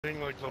Being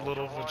like the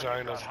little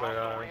vaginas they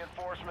are.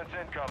 Reinforcements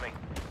incoming.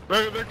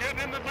 They're getting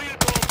in the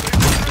vehicle. They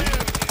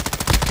ran.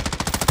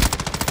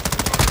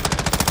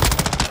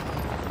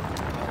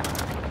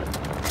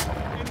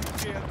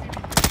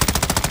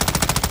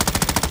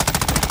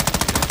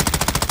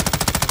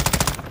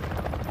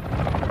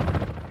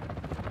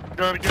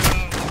 Gotta get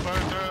out.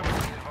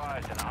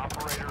 Advised, an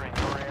operator in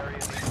your area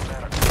needs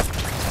medical.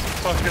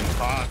 Fucking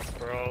bots,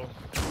 bro.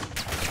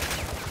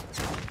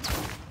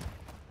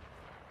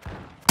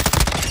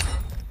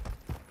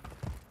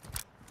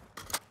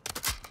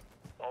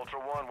 Ultra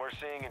One, we're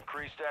seeing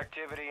increased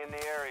activity in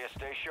the area.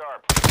 Stay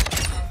sharp.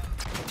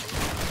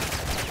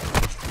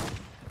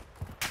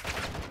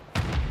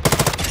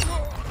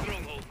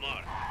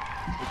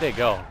 Where'd they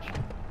go?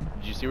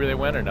 Did you see where they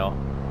went or no?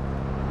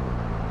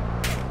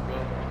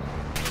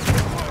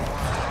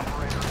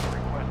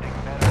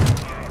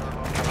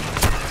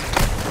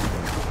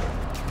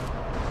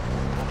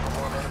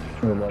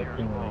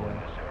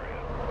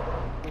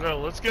 No,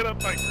 let's get up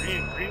by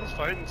Green. Green's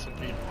fighting some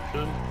people,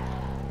 dude.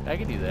 I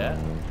can do that.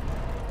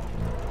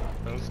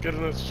 Let's get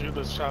in this shoot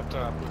this chop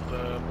top with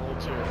the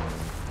Molotov.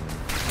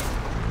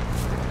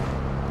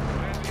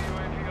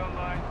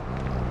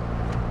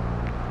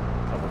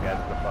 Couple guys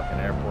at the fucking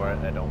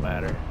airport, that don't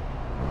matter.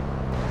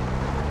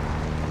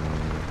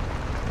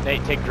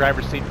 Nate, take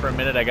driver's seat for a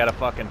minute. I gotta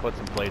fucking put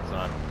some plates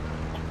on.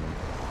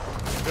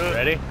 Good.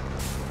 Ready?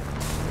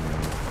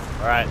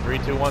 Alright, 3,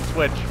 2, 1,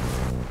 switch.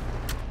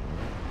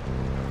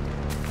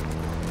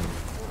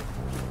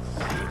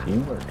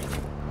 Teamwork.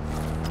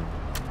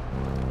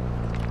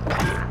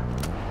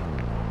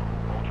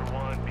 Ultra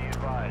One, be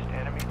advised.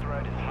 Enemy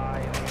threat is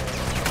high in the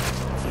area.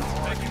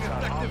 Taking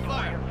effective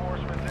fire.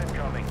 Reinforcements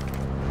incoming.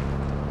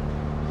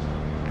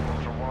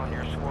 Ultra One,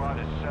 your squad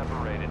is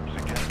separated.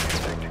 Suggest you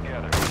stick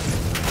together.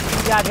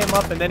 We got him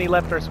up and then he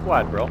left our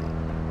squad, bro.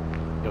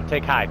 Yo,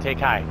 take high, take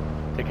high.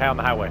 Take high on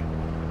the highway.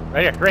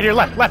 Right here,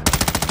 left, left.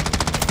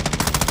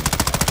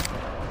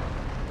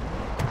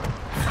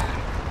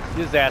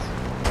 His ass.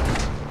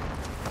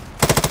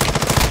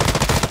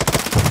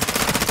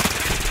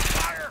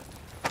 Fire!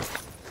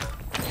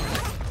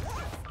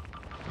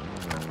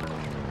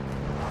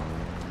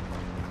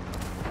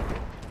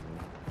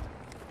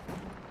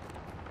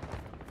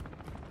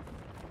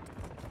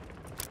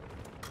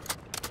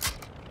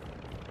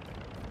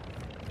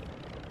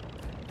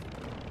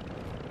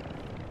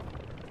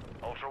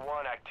 Ultra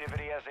One,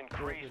 activity has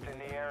increased in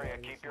the area.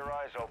 Keep your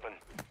eyes open.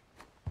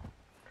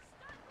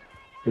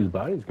 His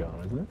body's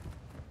gone, isn't it?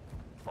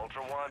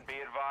 Ultra One, be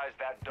advised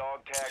that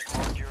dog tag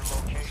marked your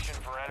location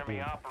for enemy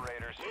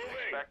operators.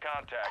 Expect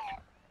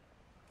contact.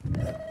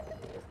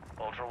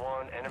 Ultra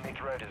One, enemy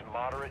threat is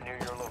moderate near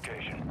your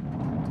location.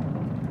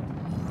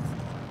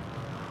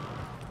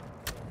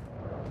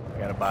 I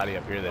got a body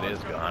up here that is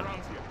gone.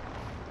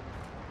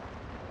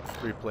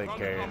 3 plate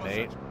carrier,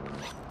 Nate.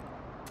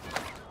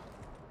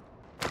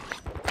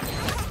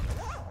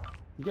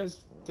 You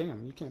guys,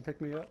 damn, you can't pick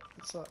me up.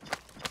 What's up?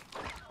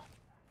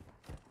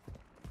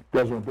 You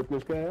guys want to pick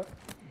this guy up?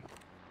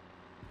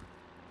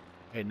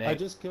 Hey, Nate. I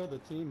just killed a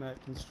team at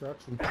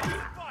construction.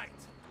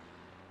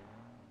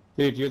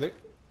 Dude, you're the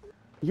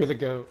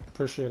GOAT.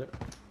 Appreciate it.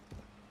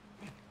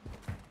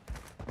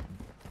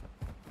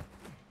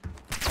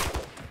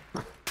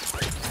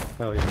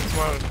 Hell yeah. Come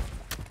on.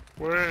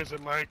 Where is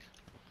it, Mike?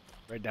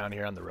 Right down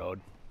here on the road.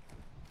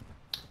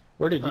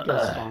 Where did you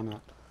guys spawn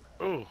at?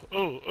 Ooh,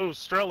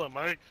 Strella,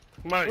 Mike.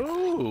 Mike.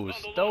 Ooh,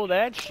 stow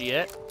that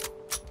shit.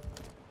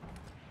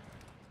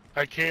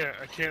 I can't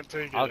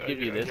take it. I'll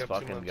give you I this got too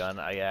fucking much. gun.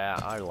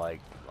 I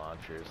like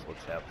launchers.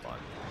 Let's have fun.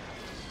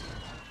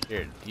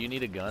 Here, do you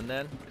need a gun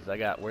then? Cause I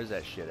got, where's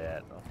that shit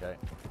at? Okay.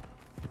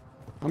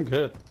 I'm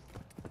good.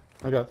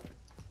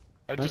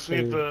 I just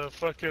need the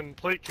fucking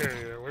plate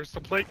carrier. Where's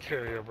the plate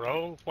carrier,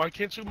 bro? Why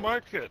can't you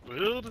mark it,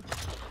 dude?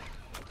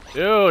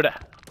 Dude,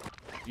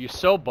 you're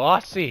so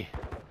bossy.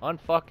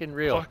 Unfucking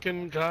real.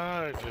 Fucking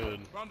God,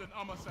 dude.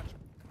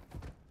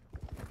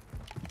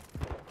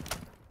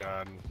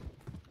 God.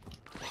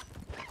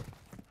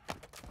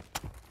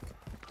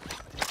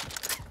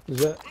 Is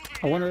that?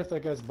 I wonder if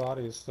that guy's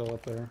body is still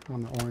up there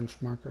on the orange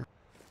marker.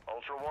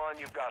 Ultra One,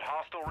 you've got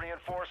hostile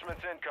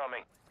reinforcements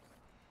incoming.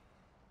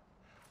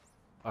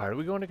 Alright, are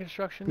we going to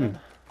construction then?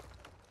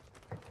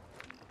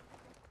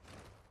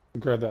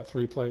 Grab that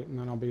 3 plate and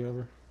then I'll be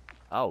over.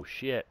 Oh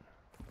shit.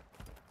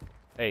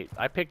 Hey,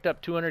 I picked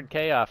up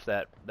 200K off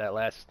that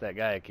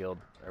guy I killed,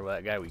 or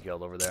that guy we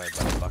killed over there.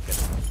 Fucking.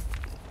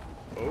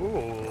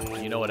 Oh.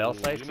 You know what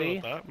else I see?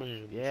 Know what that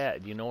means. Yeah.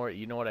 Do you know where?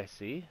 You know what I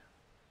see?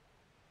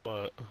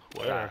 But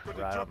where?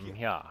 Right up in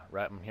here.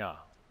 Right in here.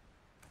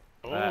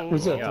 Oh.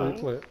 Where's that Yeah. 3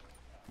 plate?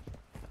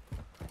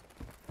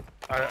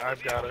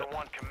 I've got it. Ultra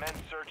One,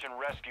 commence search and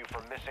rescue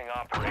for missing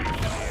operators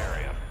in the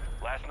area.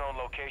 Last known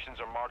locations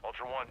are marked.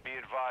 Ultra One, be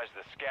advised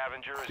the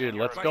scavenger is Dude, in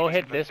your let's go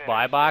hit this vicinity.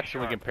 buy box Stay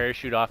and we can sharp.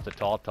 parachute off the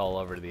tall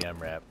over to the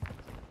mrap.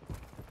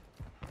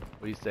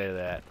 What do you say to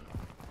that?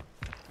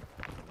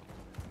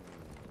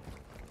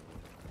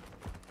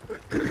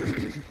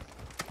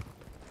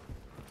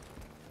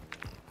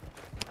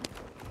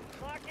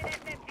 Marking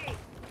SMG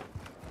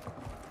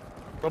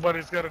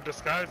Nobody's got a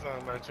disguise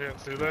on by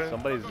chance, do they?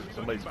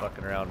 Somebody's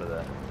fucking around with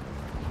that.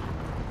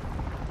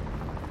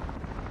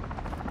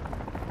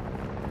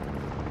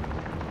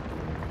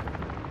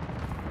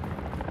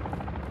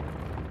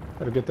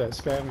 Gotta get that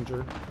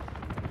scavenger.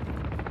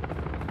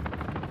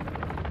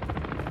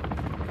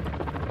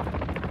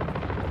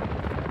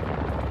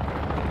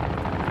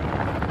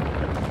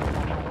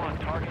 Ultra One,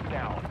 target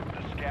down.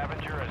 The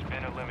scavenger has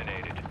been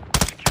eliminated.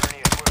 Security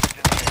equipped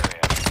in the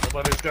area.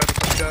 Nobody's got a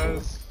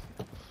disguise.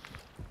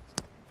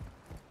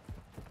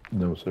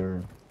 No,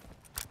 sir.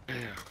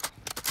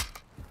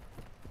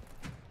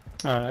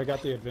 Alright, I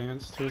got the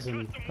advanced. Who's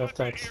in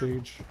F-Tac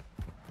Siege?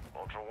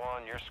 Ultra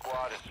One, your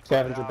squad is spread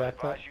Scavenger out.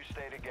 backpack. Advise you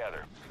stay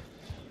together.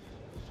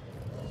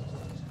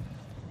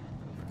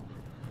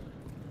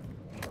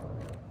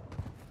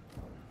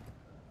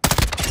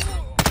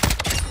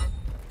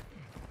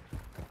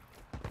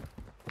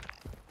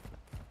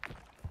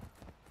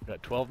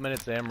 Got 12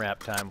 minutes of mrap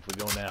time if we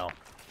go now.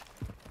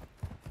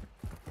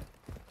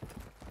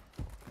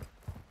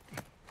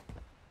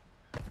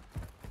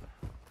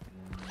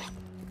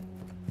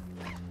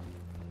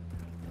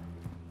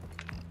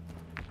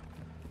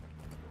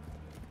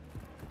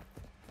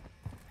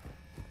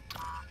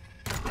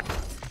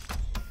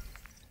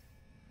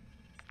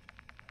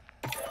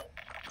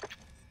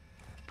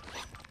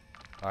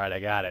 Alright, I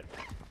got it.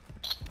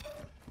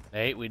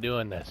 Nate, we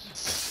doing this.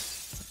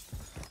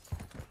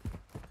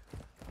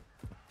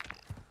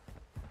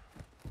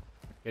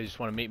 You guys just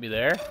want to meet me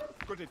there?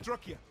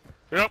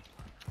 Yep.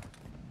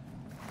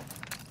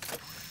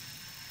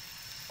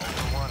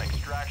 Ultra One,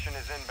 extraction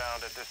is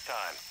inbound at this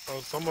time. Oh,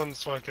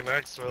 someone's fucking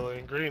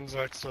X-filling. Green's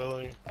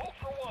X-filling.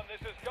 Ultra One,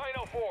 this is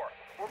Dino 4.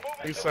 We're moving.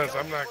 He says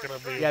I'm not gonna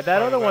be. Yeah, that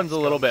part other of one's a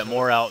little bit scum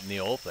more out in the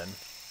open.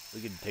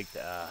 We can take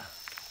the...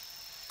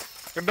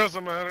 shit. It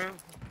doesn't matter.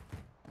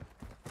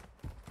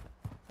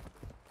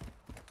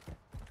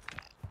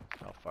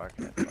 How far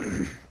can I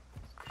fucking...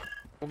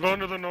 I'm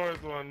going to the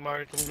north one,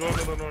 Mike. I'm going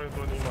to the north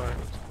one, you mind?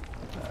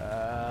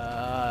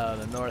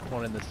 the north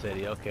one in the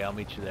city. Okay, I'll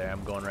meet you there.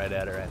 I'm going right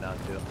at it right now,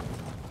 too.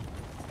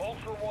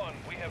 Ultra One,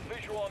 we have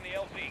visual on the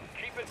LZ.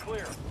 Keep it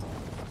clear.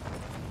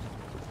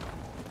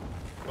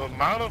 The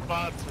amount of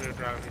bots we're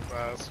driving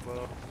past,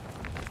 bro.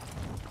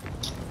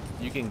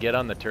 You can get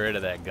on the turret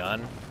of that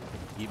gun,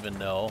 even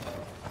though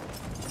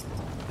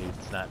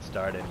it's not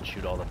started, and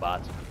shoot all the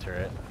bots with the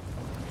turret.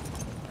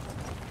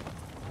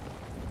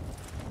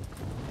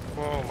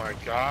 Oh my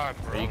god,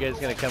 bro. Are you guys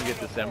gonna come get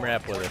this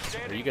MRAP with us?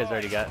 Or you guys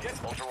already got...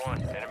 Ultra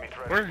One, enemy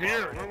threat. We're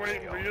here. We're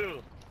waiting for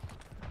you.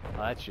 Oh,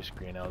 that's just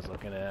green I was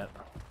looking at.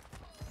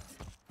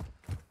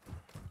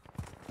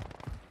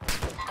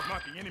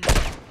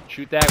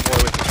 Shoot that boy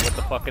with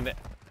the fucking...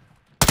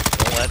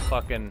 Don't let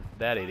fucking...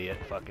 that idiot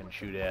fucking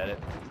shoot at it.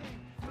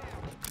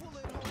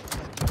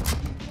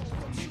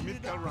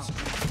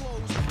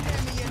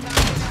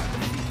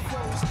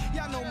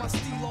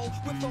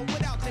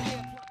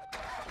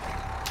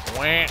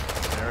 Wah.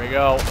 There we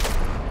go.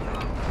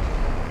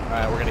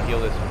 Alright, we're gonna heal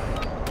this one.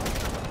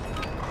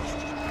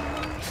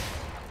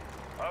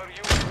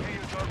 UAV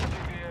is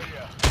orbiting the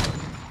area.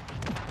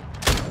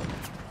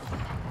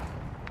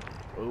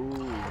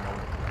 Ooh.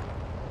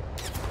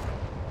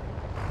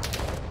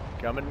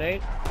 Coming,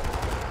 Nate?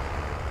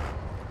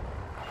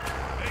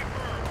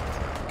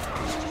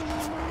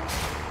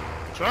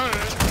 Try it.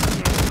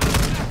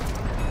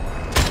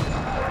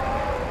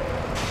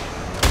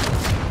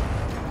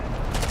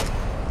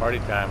 Party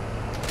time.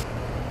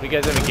 You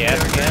guys have a gas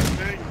can?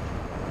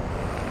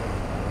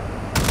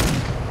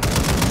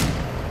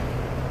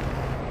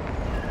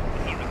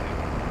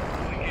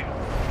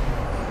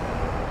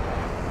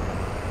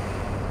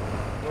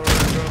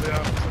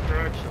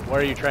 What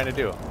are you trying to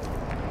do?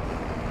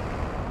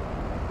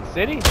 The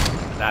city?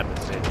 Not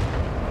the city.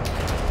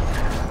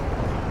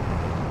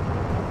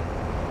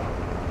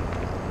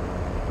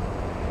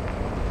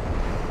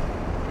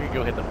 We can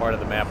go hit the part of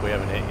the map we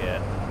haven't hit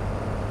yet.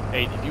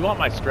 Hey, if you want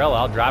my Strela,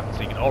 I'll drop it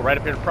so you can... Oh, right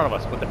up here in front of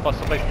us. What the fuck?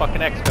 Somebody's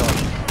fucking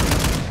X-filling.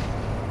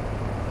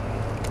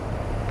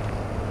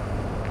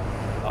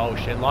 Oh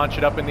shit, launch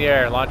it up in the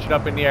air. Launch it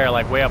up in the air,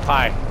 like way up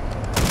high.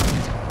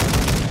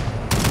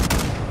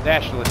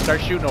 Nationalist, start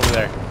shooting over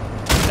there.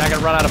 You're not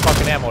gonna run out of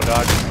fucking ammo,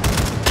 dog.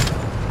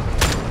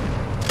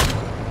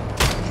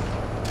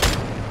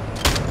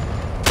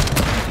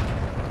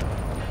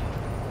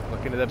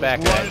 Look into the back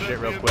of that shit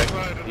real quick.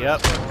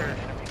 Yep.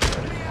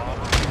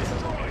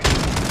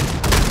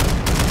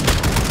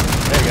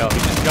 There you go. He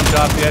just jumped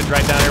off the edge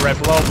right down here, right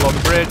below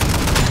the bridge.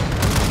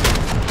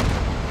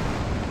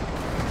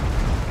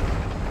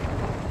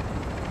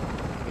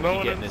 No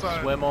one Getting his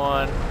inside. swim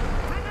on.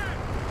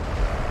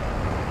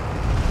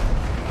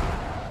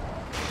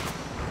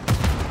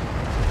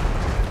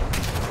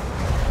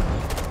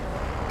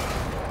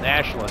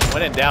 Nationalist,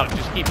 when in doubt,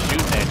 just keep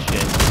shooting that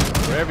shit.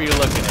 Wherever you're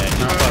looking at,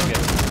 just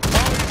fucking.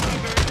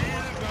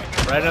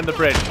 Right under the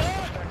bridge.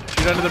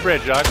 Shoot under the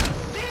bridge, dog.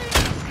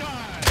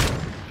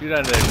 Shoot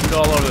under there. Shoot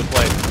all over the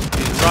place.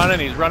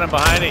 He's running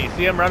behind it. You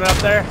see him running up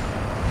there?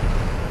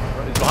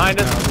 He's behind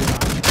us.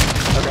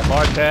 Okay.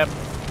 Bar tap.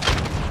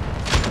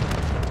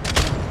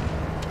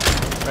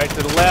 Right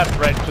to the left,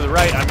 right to the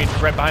right. I mean,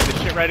 right behind the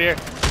shit right here.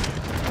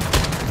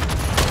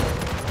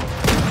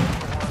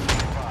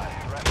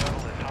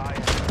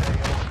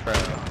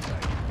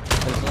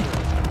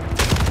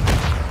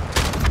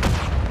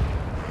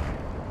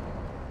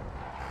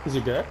 Is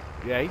he dead?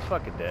 Yeah, he's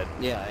fucking dead.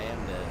 Yeah, I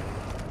am dead.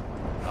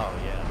 Oh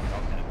yeah,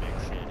 all kind of big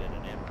shit in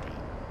an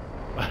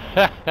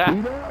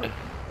mrap.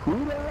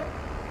 Who that?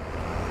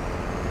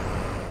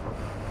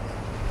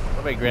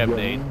 Somebody grab You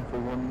got Nate. room for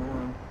one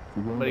more?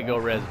 You Somebody go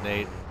res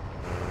Nate.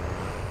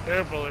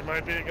 Careful, there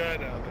might be a guy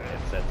down there.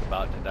 That's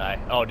about to die.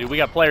 Oh, dude, we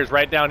got players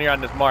right down here on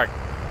this mark.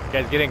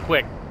 Guys, get in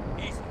quick.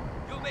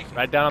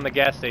 Right down on the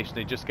gas station.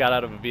 They just got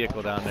out of a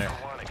vehicle down there.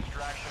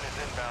 Extraction is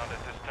inbound at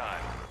this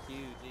time.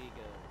 Huge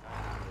ego.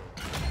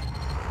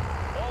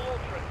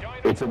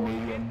 It's a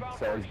medium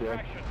size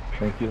deck.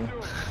 Thank you.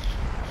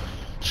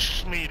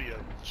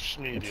 Medium.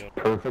 Medium.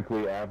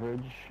 Perfectly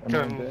average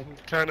amount of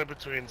deck. Kind of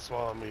between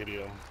small and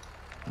medium.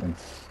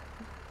 It's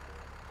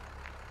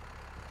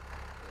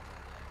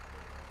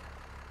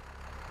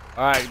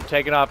Alright, I'm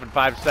taking off in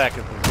 5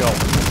 seconds. Let's go.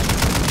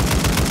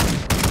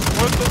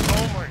 What the?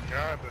 Oh my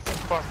god, this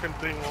fucking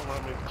thing won't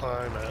let me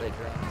climb it.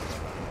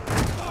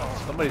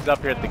 Somebody's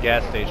up here at the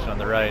gas station on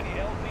the right.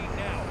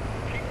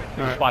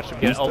 Alright. Watch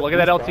him get. Oh, look at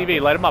that LTV.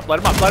 Light him up, light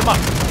him up, light him up.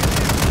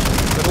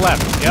 To the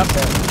left. Yep.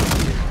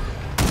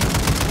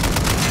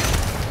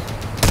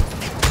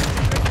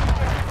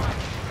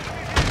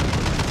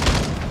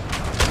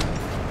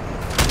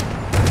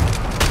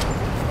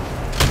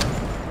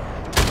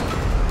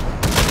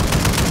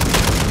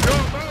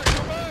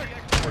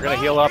 We're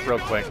gonna heal up real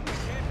quick.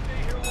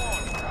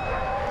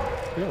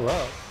 Heal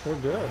up. We're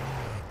good.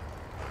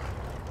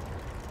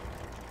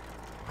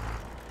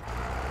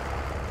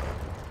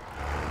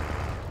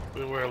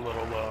 We were a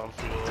little low on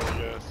fuel, I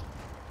guess.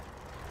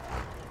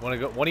 Wanna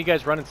go? One of you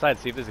guys run inside,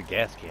 see if there's a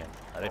gas can.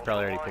 They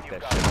probably already picked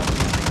that shit up.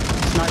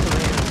 Sniper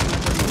here.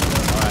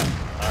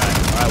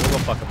 Alright, we'll go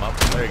fuck them up.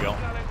 There you go.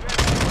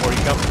 Before you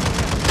come.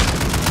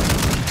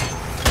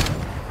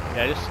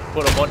 Yeah, just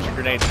put a bunch of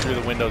grenades through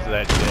the windows of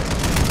that shit.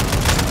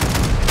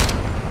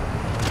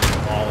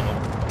 All of them.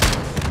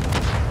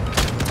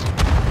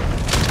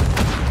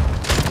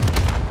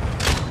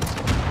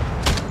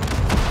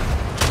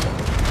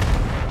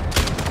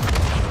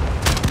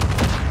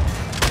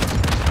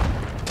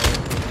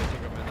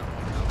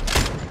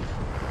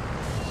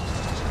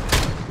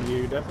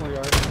 You definitely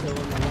are still in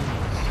the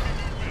windows.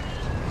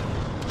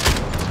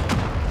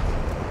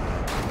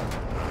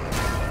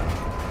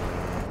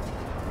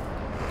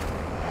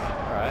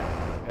 Alright.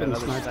 Got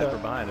another sniped sniper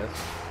up. behind us.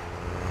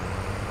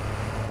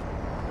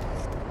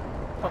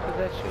 What the fuck is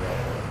that shit at?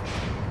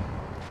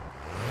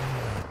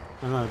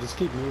 I don't know, just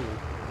keep moving.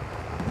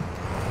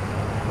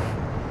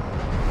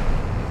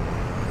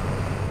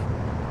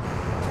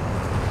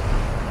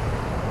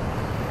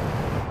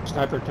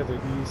 Sniper to the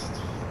east.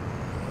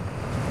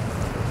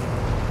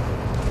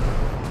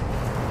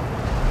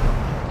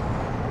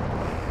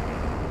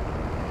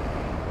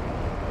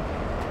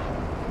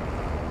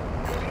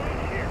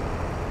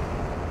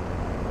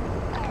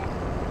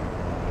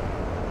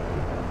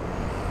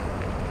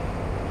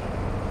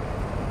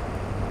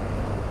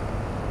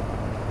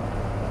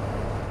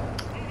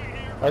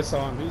 I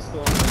saw him, he's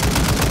still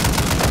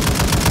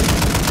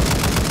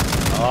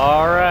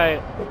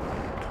Alright.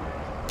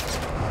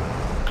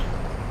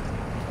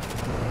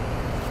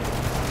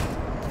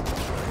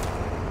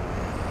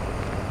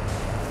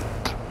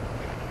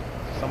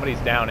 Somebody's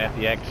down at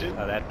the exit.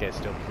 Oh, that guy's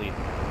still bleeding.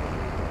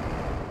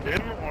 In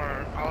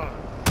or on?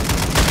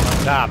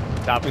 On top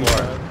floor.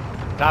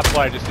 inside. Top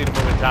floor, I just need to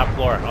move in top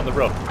floor. On the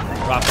roof.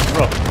 Drop the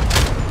roof.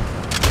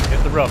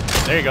 Hit the roof.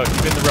 There you go,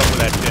 keep in the roof with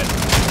that shit.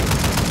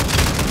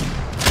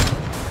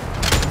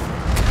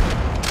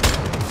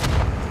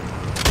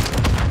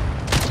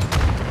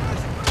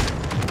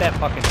 Get that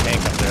fucking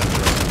tank up there on the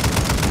roof.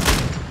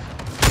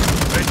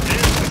 They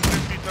did like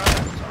 50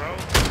 times, bro.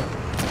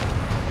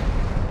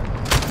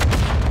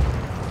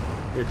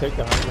 Here, take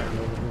the high ground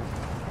over here.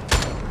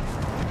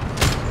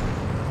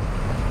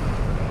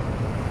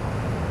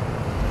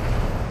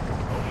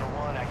 Ultra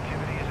One,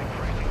 activity is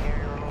increasing near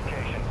your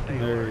location. Stay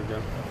There alert. you go.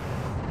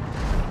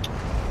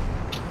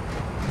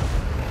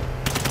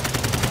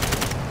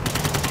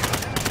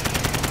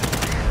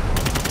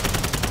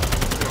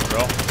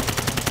 Bro.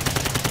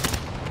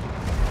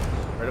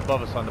 Right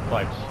above us on the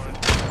pipes.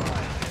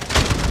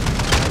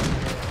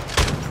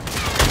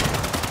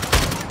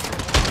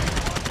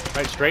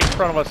 Right, straight in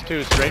front of us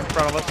too, straight in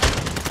front of us.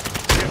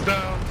 He's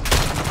down.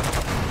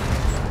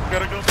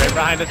 Gotta go Right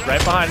behind us,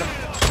 right behind him.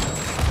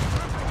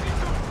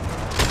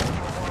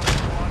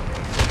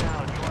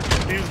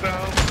 He's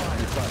down.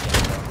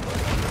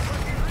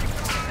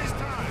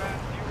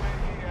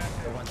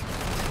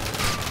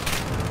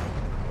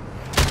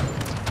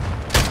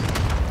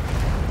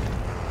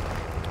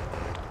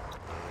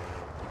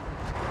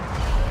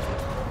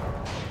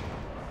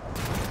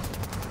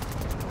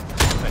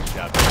 Nice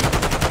job.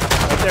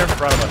 Right there in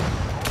front of us.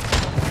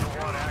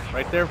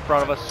 Right there in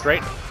front of us,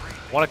 straight.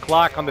 1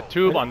 o'clock on the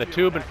tube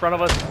in front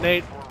of us,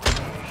 Nate.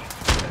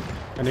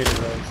 I need a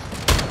raise.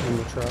 In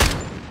the truck.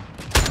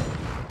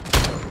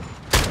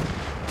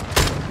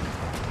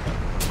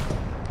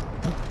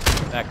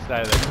 Next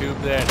side of the tube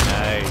there.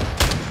 Nice.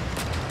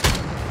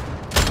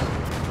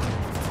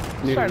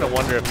 I'm Need starting a- to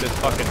wonder if this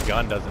fucking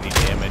gun does any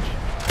damage.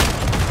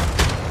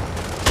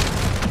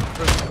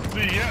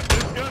 Yeah,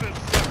 this gun is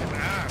sucking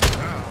ass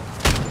now.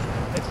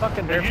 They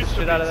fucking They nerfed the used to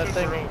shit be out of that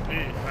super thing. OP.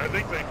 I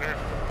think they nerfed it,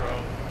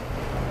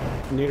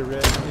 bro. Need a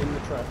red in the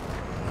truck.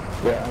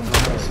 Yeah, I'm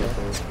Okay, just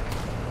so-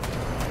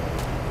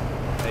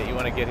 Hey, you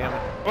want to get him?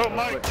 Oh, real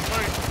Mike, quick?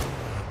 Mike.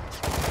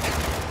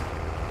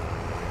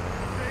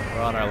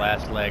 We're on our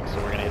last leg, so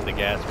we're gonna hit the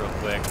gas real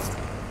quick.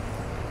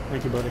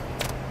 Thank you, buddy.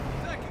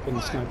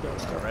 Couldn't snipe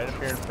that stuff. Right up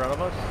here in front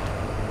of us.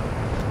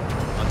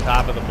 On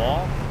top of the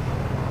mall.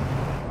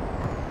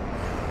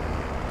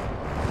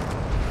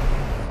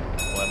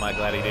 Boy, am I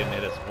glad he didn't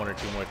hit us one or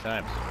two more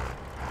times.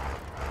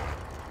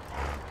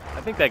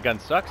 I think that gun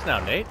sucks now,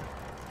 Nate.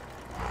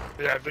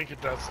 Yeah, I think it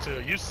does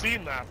too. You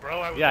seen that, bro?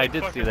 I was Yeah, I like,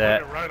 did fucking see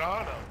that. looking right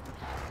on him.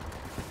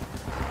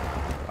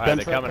 Alright, Gun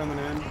they're truck coming.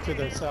 coming in to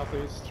the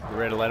southeast. You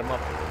ready to light them up?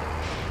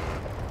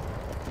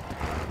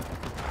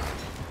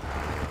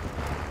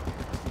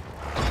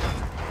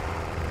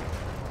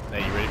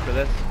 Hey, you ready for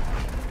this?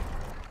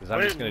 Because I'm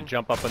just going to Waiting.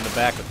 jump up in the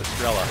back with the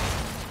Strela.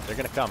 They're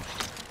going to come.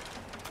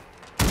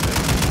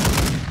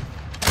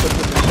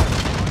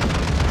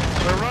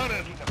 They're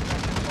running.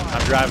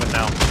 I'm driving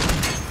now.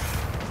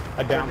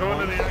 I They're downed going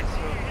to one. the exit.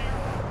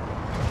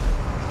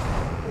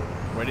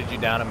 Where did you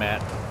down him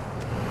at?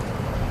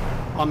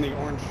 On the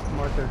orange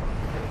marker.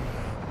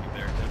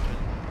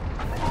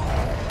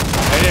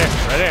 Right here,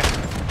 right here.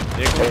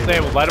 Vehicle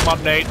stable, light him up,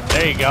 Nate.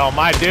 There you go,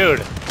 my dude.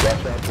 watch out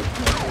for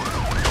sniper.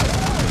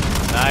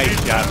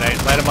 Nice job,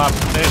 Nate. Light him up,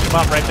 finish him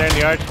up right there in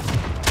the arch.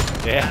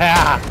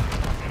 Yeah.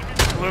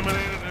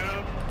 Eliminated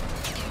him.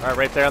 All right,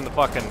 right there on the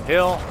fucking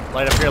hill.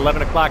 Light up here,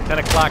 11 o'clock, 10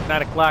 o'clock,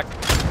 9 o'clock.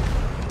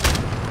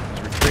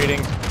 He's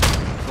retreating.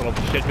 Little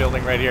shit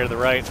building right here to the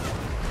right. Get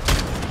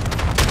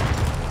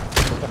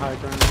the high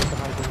ground, get the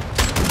high ground.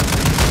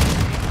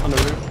 On the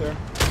roof there.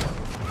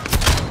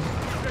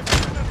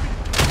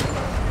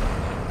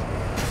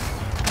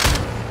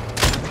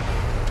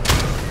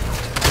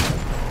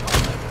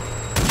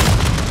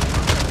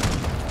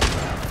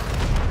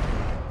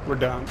 We're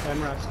down.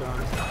 MRAP's down.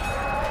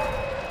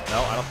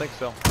 No, I don't think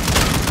so.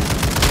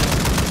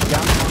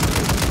 Down one.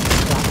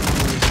 Down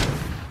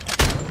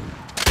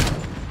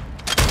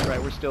one. All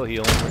right, we're still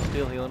healing. We're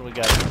still healing. We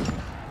got this.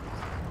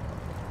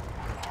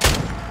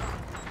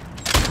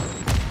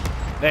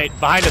 Nate,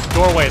 behind this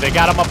doorway. They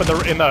got him up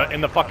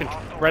in the fucking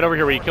right over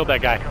here where you killed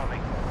that guy.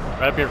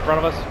 Right up here in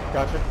front of us.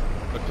 Gotcha.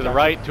 Look to the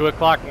right. 2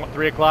 o'clock,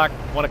 3 o'clock,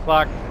 1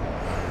 o'clock.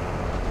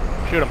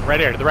 Shoot him right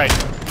here to the right.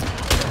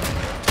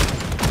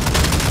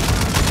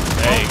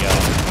 There you go.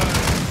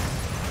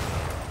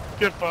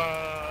 Get fucked.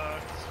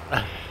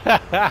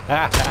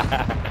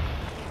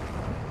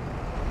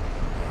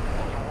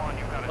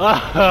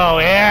 Oh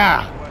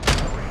yeah.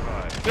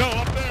 Yo, up there,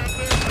 up there, up there.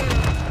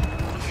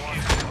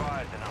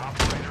 An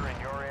operator in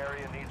your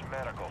area needs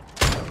medical.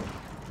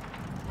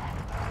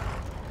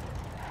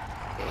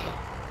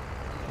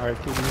 Alright,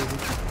 keep moving.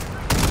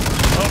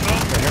 Oh, no.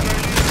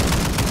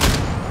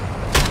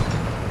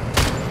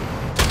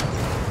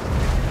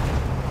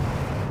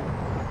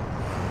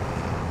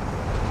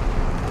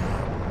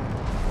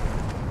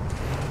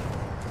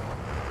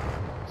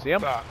 See him?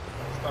 Stop.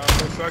 Stop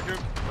for a second.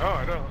 No,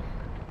 I don't.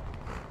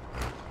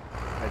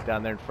 Right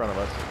down there in front of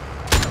us.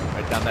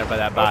 Right down there by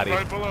that Oh, body.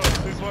 right below us.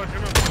 He's walking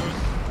up to us.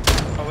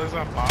 Oh, there's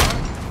that bot?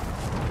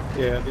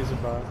 Yeah, these are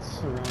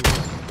bots around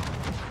us.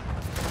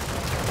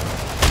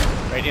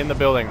 Right in the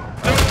building. Oh, No,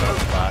 that's no, the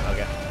spot.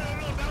 Okay.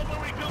 No, that's where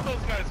we killed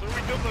those guys. Where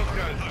we killed those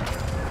guys.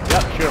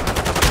 Yep, shoot him.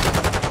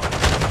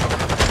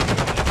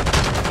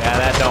 Yeah,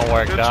 that don't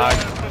work, Good dog.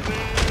 job,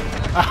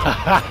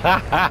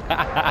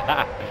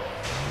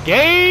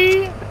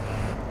 Gay!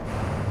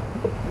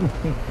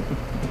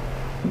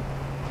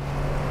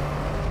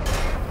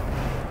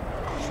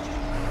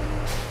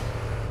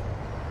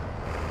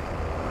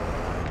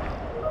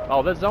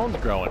 Oh, this zone's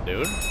growing,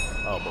 dude.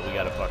 Oh, but we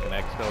got a fucking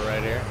exfil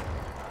right here.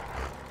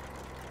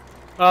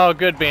 Oh,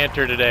 good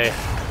banter today.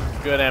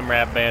 Good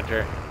mrap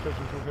banter.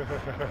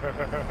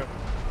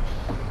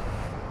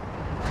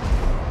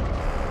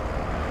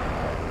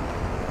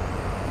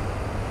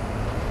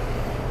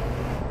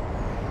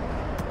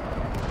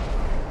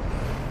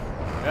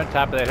 We're on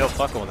top of that hill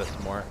fucking with us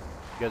some more.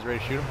 You guys ready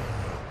to shoot him?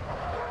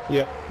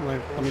 Yeah,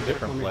 let me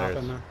Different hop players.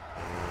 in there.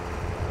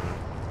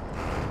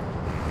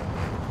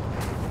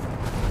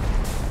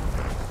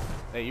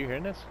 Hey, you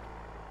hearing this?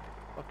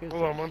 Fuck is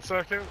Hold on this?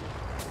 1 second.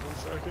 1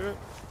 second.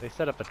 They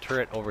set up a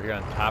turret over here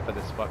on top of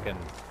this fucking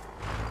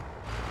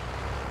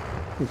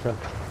Okay.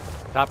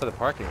 top of the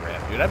parking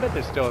ramp, dude. I bet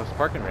there's still this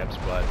parking ramp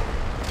spot.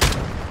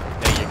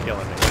 Hey, you're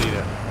killing me. What are you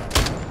doing?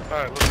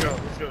 Alright, let's go.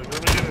 Let's go. Let me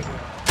get in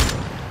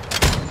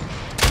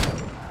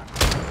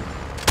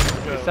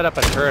there. They set up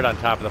a turret on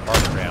top of the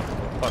parking ramp.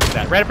 Fuck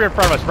that. Right up here in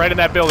front of us, right in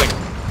that building.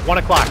 1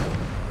 o'clock.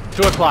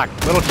 2 o'clock.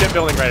 Little shit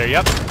building right here.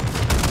 Yep.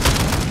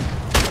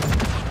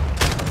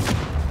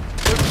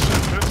 Good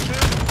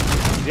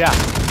Yeah,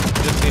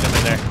 just seen him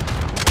in there.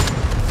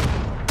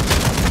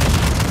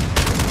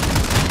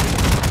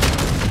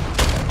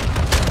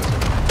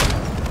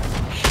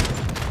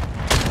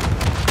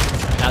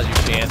 Now's your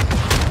chance.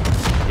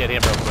 Get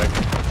him real quick.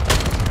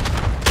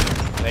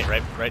 Hey,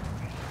 right.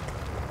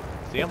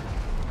 See him?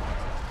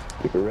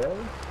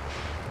 Really?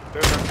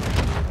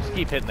 Just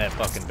keep hitting that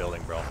fucking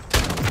building, bro.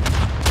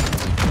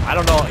 I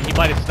don't know, he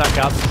might have snuck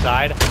out the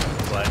side,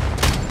 but I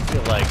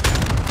feel like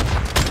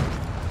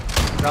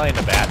probably in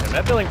the bathroom.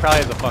 That building probably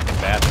has a fucking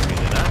bathroom, is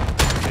it not?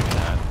 Maybe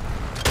not.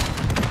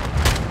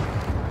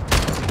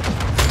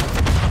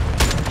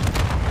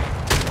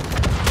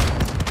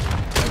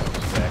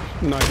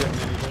 I'm not getting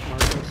any hit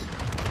markers.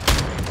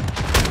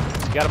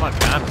 You got him on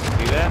comms,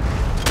 see that?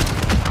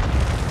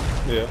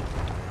 Yeah.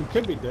 He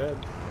could be dead.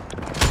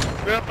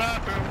 Yeah,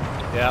 bathroom.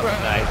 Yep,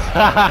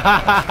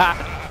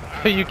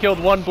 nice. You killed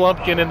one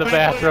Blumpkin in the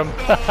bathroom.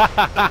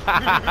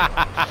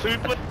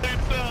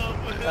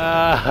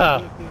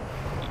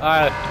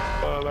 Alright.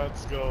 Oh,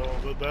 that's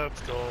gold.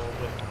 That's gold.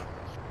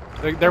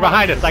 They're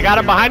behind us. I got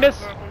him behind us.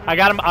 I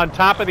got him on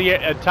top of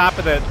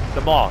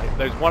the mall.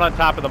 There's one on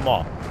top of the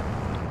mall.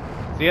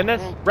 Seeing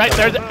this? Right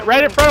there's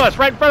right in front of us.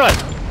 Right in front of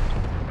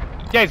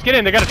us. Guys, get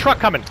in. They got a truck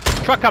coming.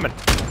 Truck coming.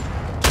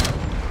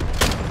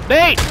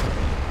 Nate!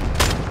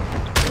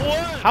 What?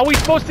 How are we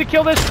supposed to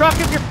kill this truck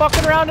if you're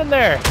fucking around in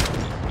there?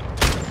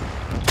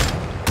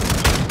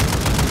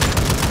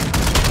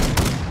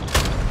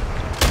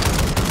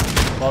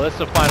 Well, this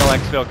is a final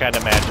exfil kind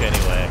of match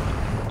anyway.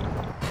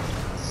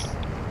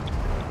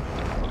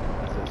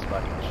 This is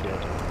fucking shit.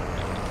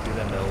 Do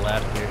them to the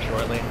left here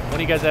shortly. One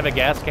of you guys have a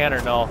gas can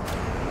or no?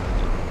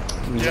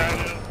 Yeah, I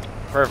do.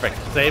 Perfect.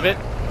 Save it.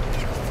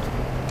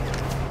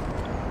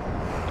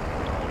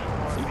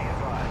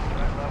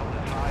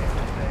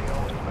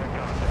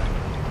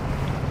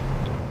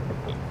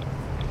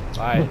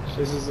 Alright.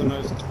 This is the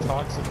most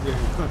toxic game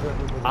I've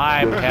ever been.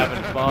 I'm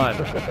having fun.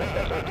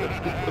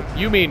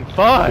 You mean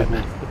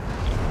fun?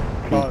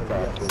 Oh,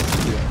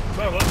 yes.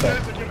 No, those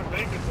guys are gonna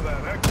make it to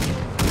that exit.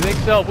 You think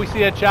so? If we see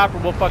that chopper,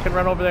 we'll fucking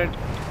run over there and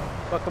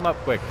fuck them up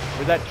quick.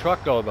 Where'd that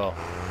truck go, though?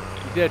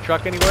 You see a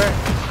truck anywhere?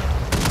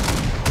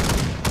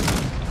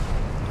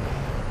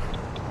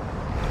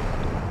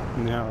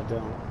 No, I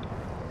don't.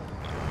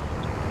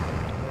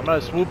 I'm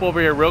gonna swoop over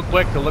here real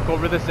quick to look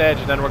over this edge,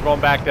 and then we're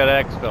going back to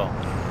that exfil.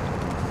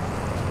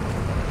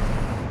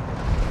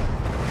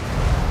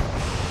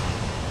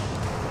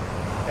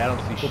 I don't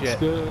see Looks shit.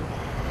 good.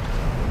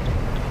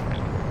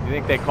 You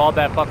think they called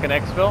that fucking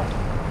exfil?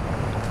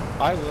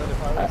 I would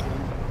if I was in.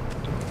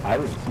 I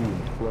didn't see any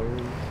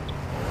flares.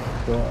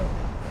 God.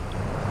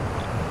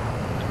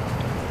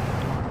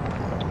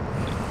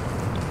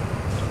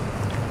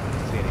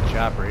 Don't see any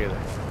chopper either.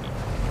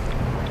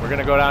 We're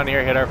gonna go down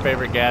here, hit our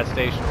favorite gas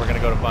station. We're gonna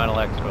go to final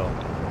exfil.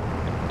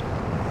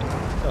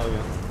 Oh,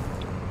 yeah.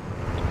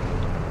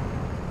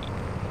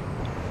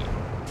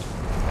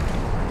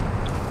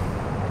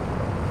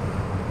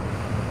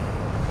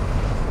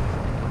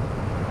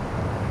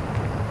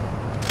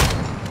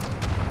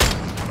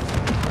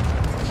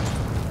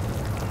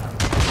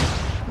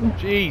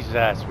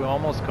 Jesus, we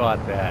almost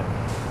caught that.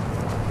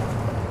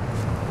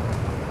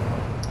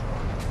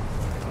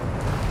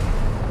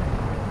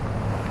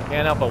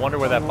 Can't help but wonder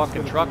where that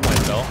fucking truck went,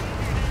 though.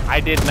 I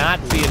did not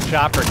see a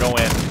chopper go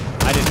in.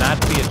 I did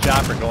not see a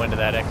chopper go into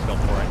that exfil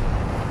for it.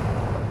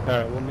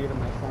 Alright, we'll meet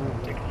him at final.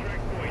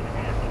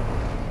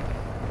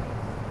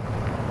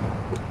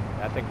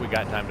 I think we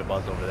got time to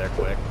buzz over there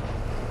quick.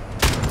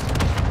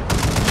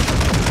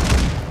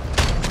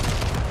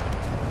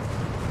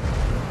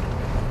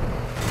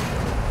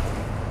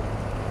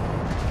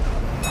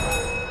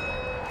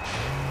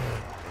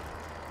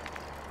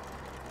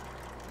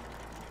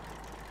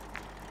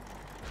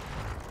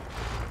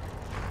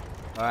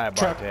 Alright,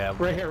 Truck, Bartab.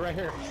 right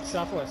here.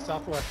 Southwest.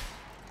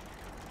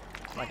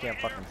 I can't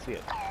fucking see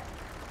it.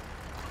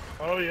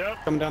 Oh,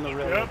 yep. Come down the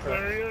railroad Yep,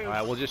 there he is.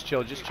 Alright, we'll just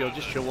chill.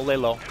 We'll lay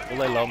low.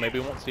 Maybe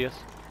he won't see us.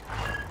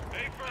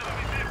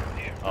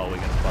 Oh, we're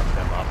gonna fuck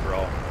them up, bro.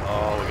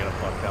 Oh, we're gonna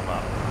fuck them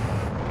up.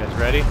 You guys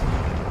ready?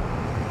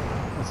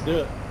 Let's do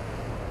it.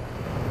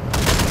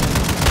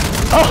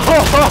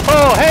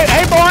 Oh,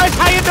 hey boys,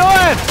 how you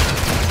doing?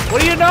 What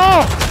do you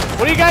know?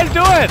 What are you guys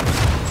doing?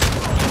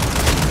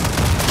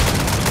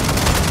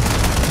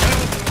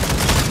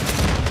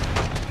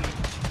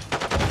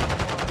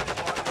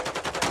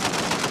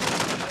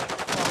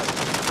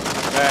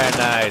 Very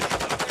nice.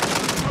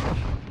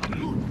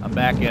 I'm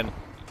back in.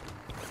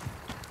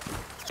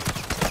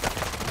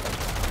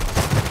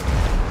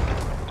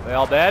 They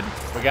all dead?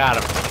 We got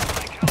him.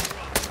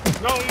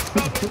 No, he's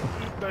coming.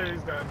 There,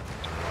 he's dead.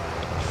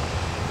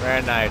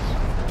 Very nice.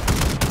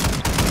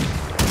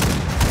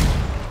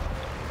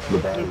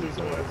 These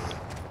boys.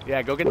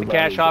 Yeah, go get the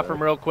cash off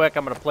him real quick.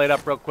 I'm gonna play it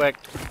up real quick.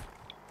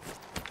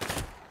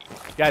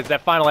 Guys,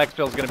 that final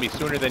exfil is gonna be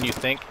sooner than you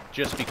think,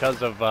 just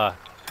because of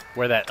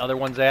where that other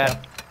one's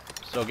at.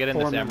 So get in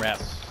this mrap.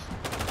 Is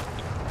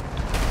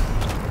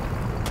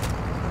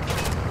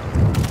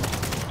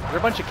there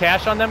a bunch of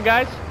cash on them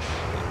guys?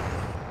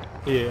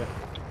 Yeah.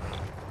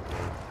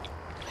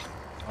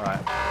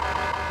 Alright.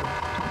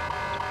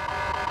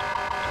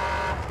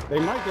 They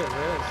might get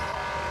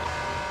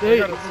risked. There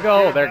got a you secure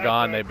go. They're backpack,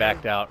 gone. They dude.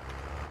 backed out.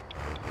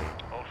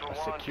 Ultra A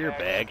One, secure tag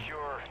bag.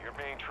 secure. You're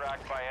being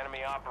tracked by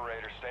enemy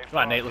operators. Stay Come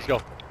on, Nate. Let's go.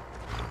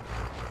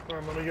 Come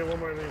on, let me get one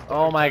more of these.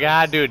 Oh my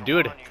God, dude.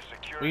 Dude. Ultra One, you've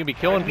secured We can be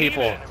killing I need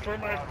people. it for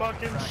my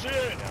fucking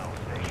shit. now.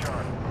 Stay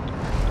sharp.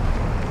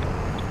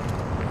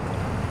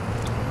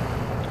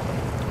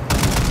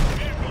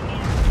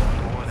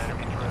 Ultra One,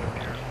 enemy threat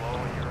appears low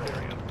in your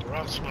area.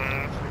 Rush,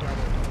 man. We got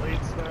our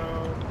plates now.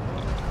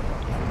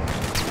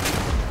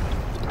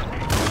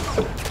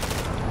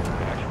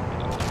 Actual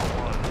to Ultra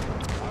One.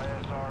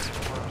 ISR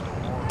confirms the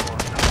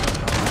warlord.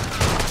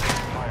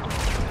 Pyro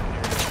is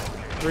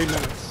 3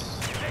 minutes.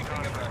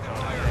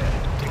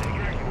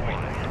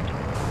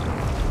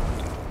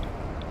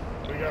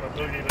 We got a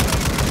boogie down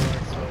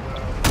so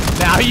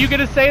Now, are you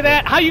gonna say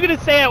that? How you gonna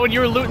say it when you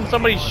were looting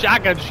somebody's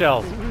shotgun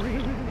shells?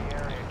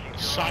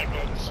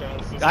 Shotgun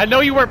shells. This I know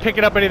you weren't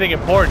picking up anything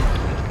important.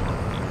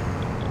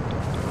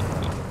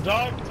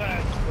 dog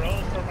tags, bro,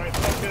 for my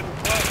fucking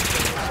quest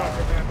that we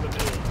fucking have to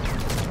do.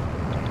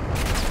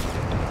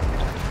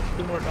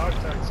 2 more dog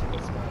tags for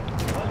this guy.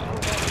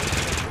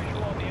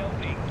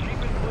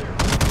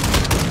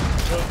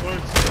 So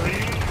towards 3,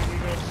 we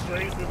go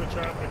straight through the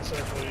traffic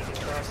circle. You can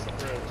cross the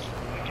bridge.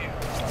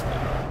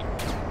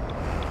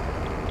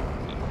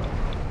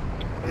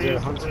 Is there a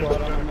hunt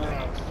squad on the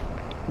map?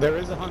 There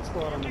is a hunt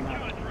squad on the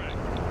map.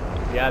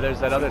 Yeah, there's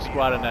that other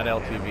squad in that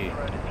LTV.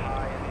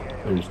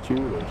 There's 2,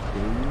 there's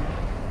 3.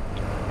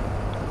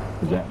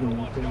 Does that mean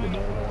anything? The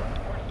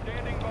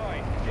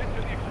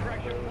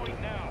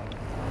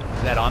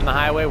Is that on the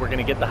highway? We're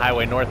gonna get the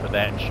highway north of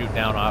that and shoot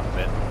down off of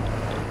it.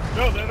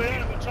 No, there they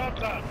are, the chop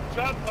top,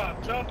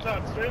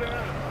 straight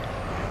ahead.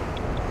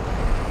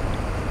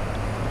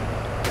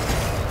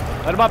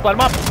 Let him up, let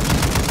him up!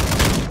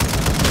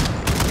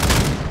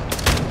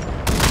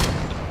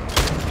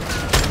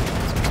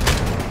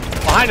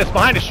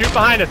 Behind us, shoot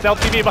behind us,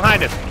 LTV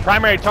behind us.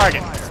 Primary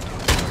target.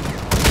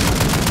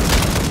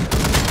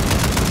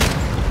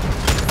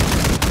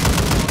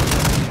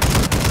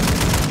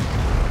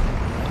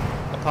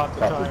 I'll pop the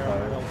tire on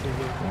that LTV.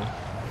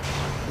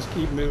 Just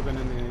keep moving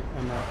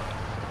in that.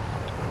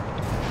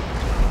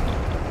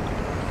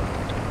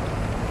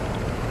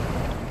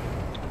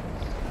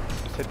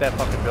 Let's hit that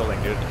fucking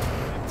building, dude.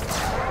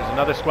 There's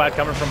another squad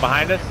coming from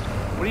behind us.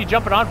 What are you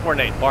jumping on for,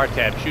 Nate? Bar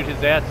tab, shoot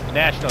his ass.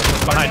 Nationals,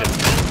 what's behind us?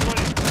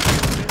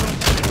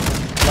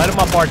 Let him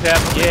up, bar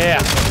tab.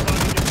 Yeah.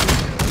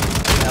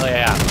 Hell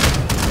yeah.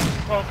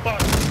 Oh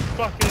fuck,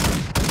 fucking.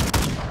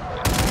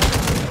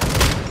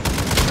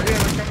 They're here,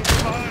 they're coming from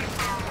behind.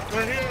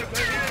 They're here.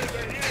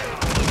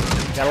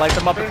 Gotta light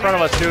them up in front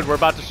of us, dude. We're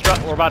about to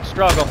struggle. Oh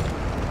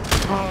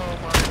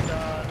my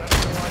god, that's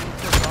why you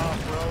took off,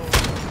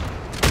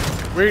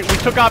 bro. We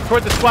took off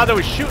toward the squad that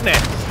was shooting at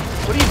us.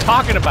 What are you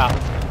talking about?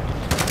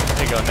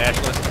 There you go,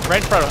 Nationalist.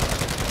 Right in front of us.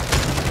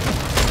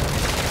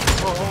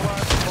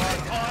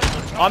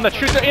 On the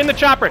shooter, in the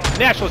chopper.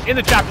 Nationalist, in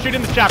the chopper. Shoot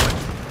in the chopper.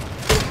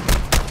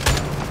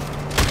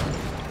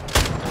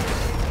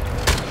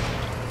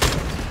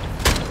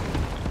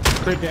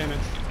 Crit damage.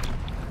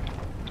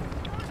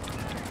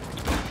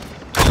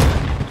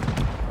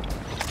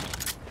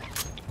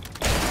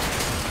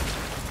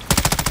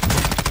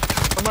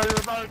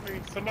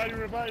 Somebody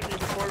revive me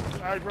before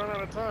I run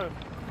out of time.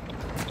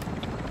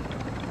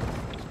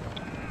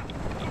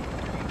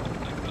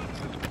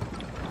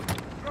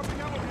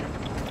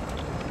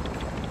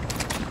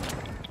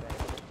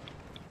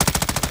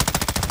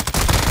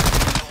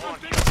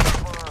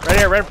 Right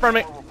here, right in front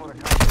of me.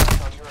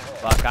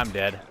 Fuck, I'm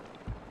dead.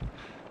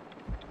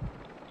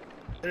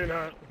 You're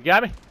not. You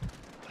got me?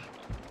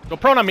 Go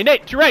prone on me,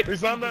 Nate. To your right.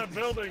 He's on that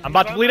building. I'm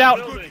about to bleed out.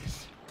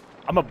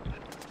 I'm a...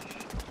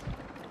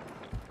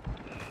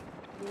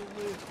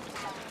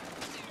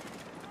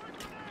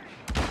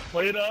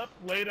 Play it up,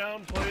 lay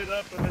down, play it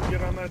up, and then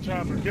get on that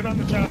chopper. Get on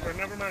the chopper.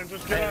 Never mind,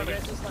 just get on it.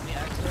 Ultra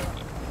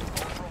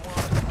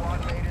One,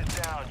 squad mate is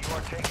down. You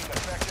are taking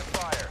effective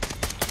fire.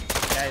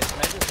 Guys, can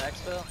I just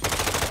exfil?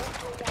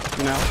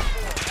 No.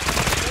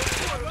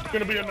 It's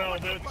gonna be a no,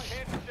 bitch.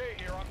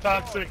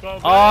 Toxic all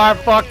day. Our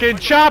fucking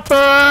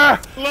chopper!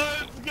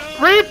 Let's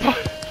go!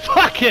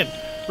 Fucking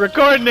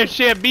recording this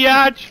shit,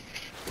 biatch.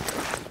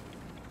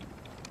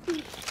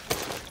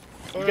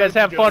 You guys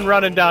have fun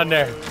running down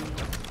there.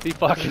 He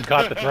fucking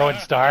caught the throwing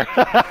star.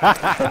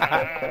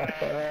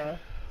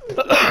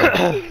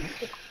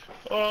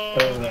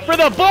 For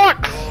the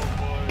books!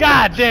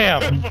 God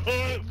damn!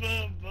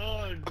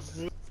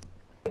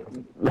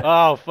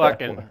 Oh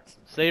fucking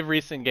save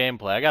recent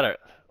gameplay.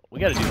 We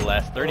gotta do the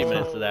last 30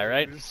 minutes of that,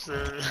 right?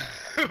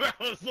 That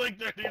was like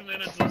 30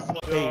 minutes of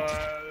slow.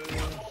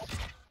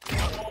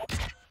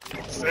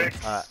 6.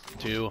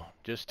 2,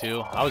 just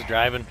 2. I was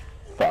driving.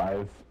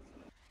 5.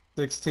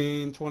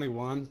 16,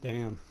 21.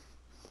 Damn.